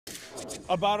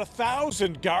About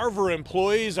 1,000 Garver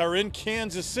employees are in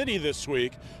Kansas City this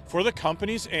week for the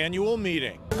company's annual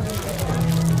meeting.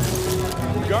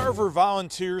 Garver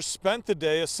volunteers spent the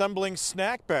day assembling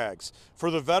snack bags for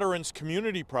the Veterans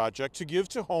Community Project to give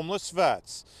to homeless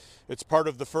vets. It's part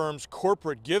of the firm's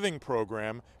corporate giving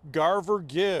program, Garver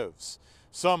Gives.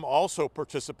 Some also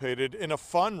participated in a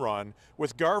fun run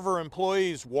with Garver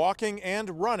employees walking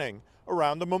and running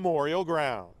around the memorial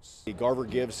grounds. The Garver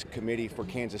Gives Committee for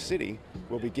Kansas City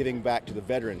will be giving back to the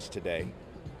veterans today.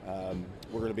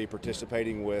 We're going to be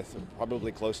participating with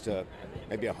probably close to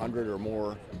maybe 100 or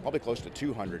more, probably close to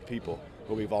 200 people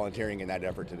who will be volunteering in that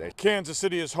effort today. Kansas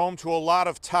City is home to a lot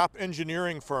of top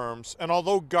engineering firms, and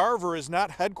although Garver is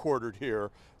not headquartered here,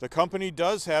 the company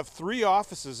does have 3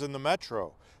 offices in the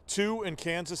metro, 2 in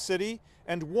Kansas City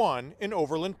and 1 in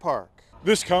Overland Park.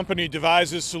 This company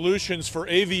devises solutions for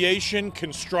aviation,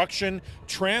 construction,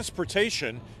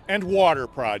 transportation, and water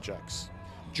projects.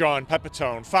 John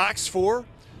Pepitone, Fox 4,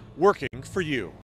 working for you.